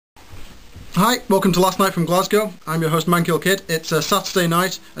Hi, welcome to Last Night from Glasgow. I'm your host Mankill Kid. It's a Saturday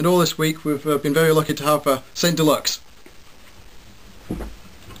night and all this week we've been very lucky to have St. Deluxe.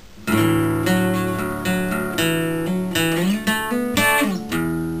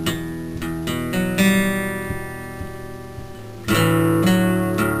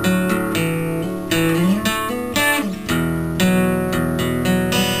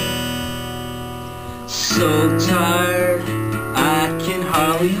 So tired, I can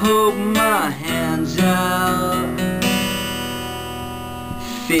hardly hold my hands out.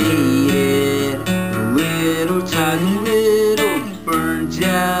 Faded, a little tired, a little burned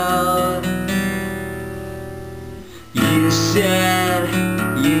out. You said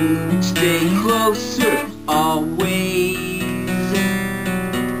you'd stay closer always.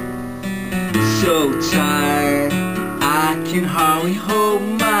 So tired, I can hardly hold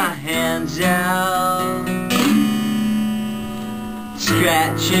my hands out.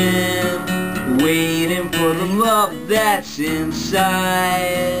 Scratching, waiting for the love that's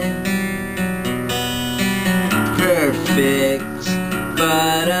inside. Perfect,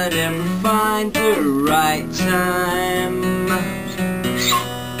 but I never find the right time.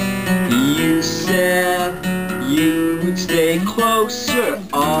 You said you would stay closer,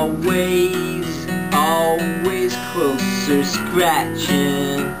 always, always closer.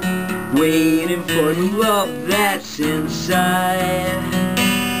 Scratching, waiting for the love that's inside.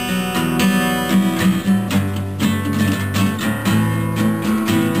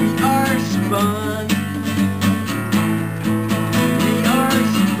 We are spun. We are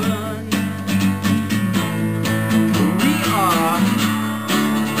spun. We are.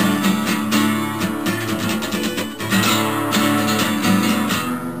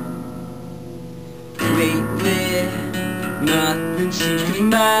 Lately, nothing seems to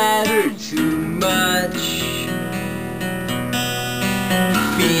matter too much.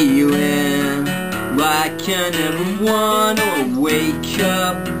 Feeling like I never wanna wake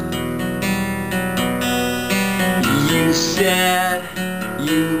up. You said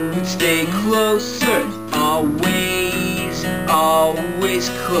you would stay closer, always, always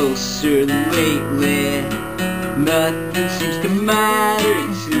closer. Lately, nothing seems to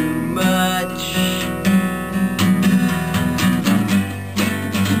matter too much.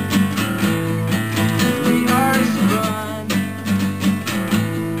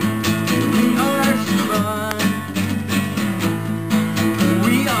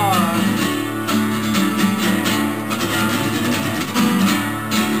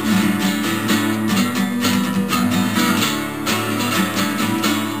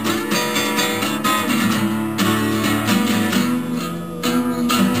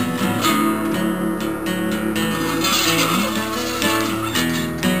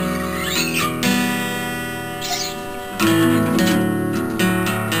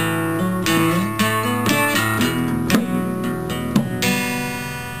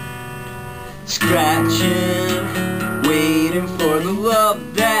 Scratching, waiting for the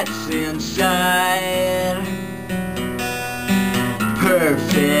love that's inside.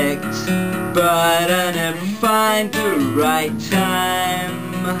 Perfect, but I never find the right time.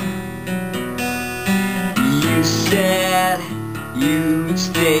 You said you would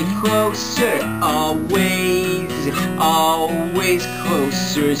stay closer, always, always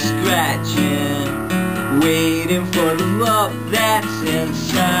closer. Scratching, waiting for the love that's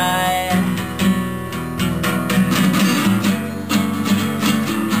inside.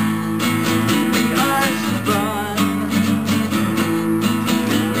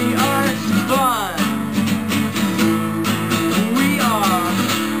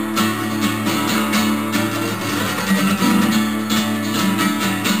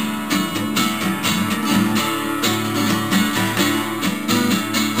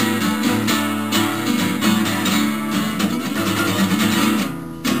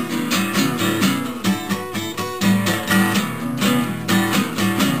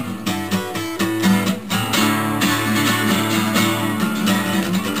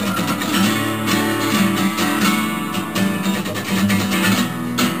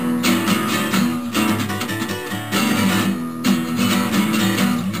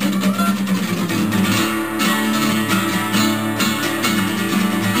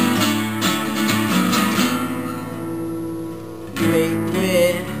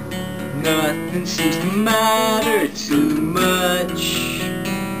 Lately, nothing seems to matter too much.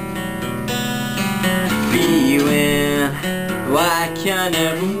 Feeling like I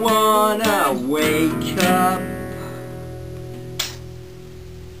never wanna wake up.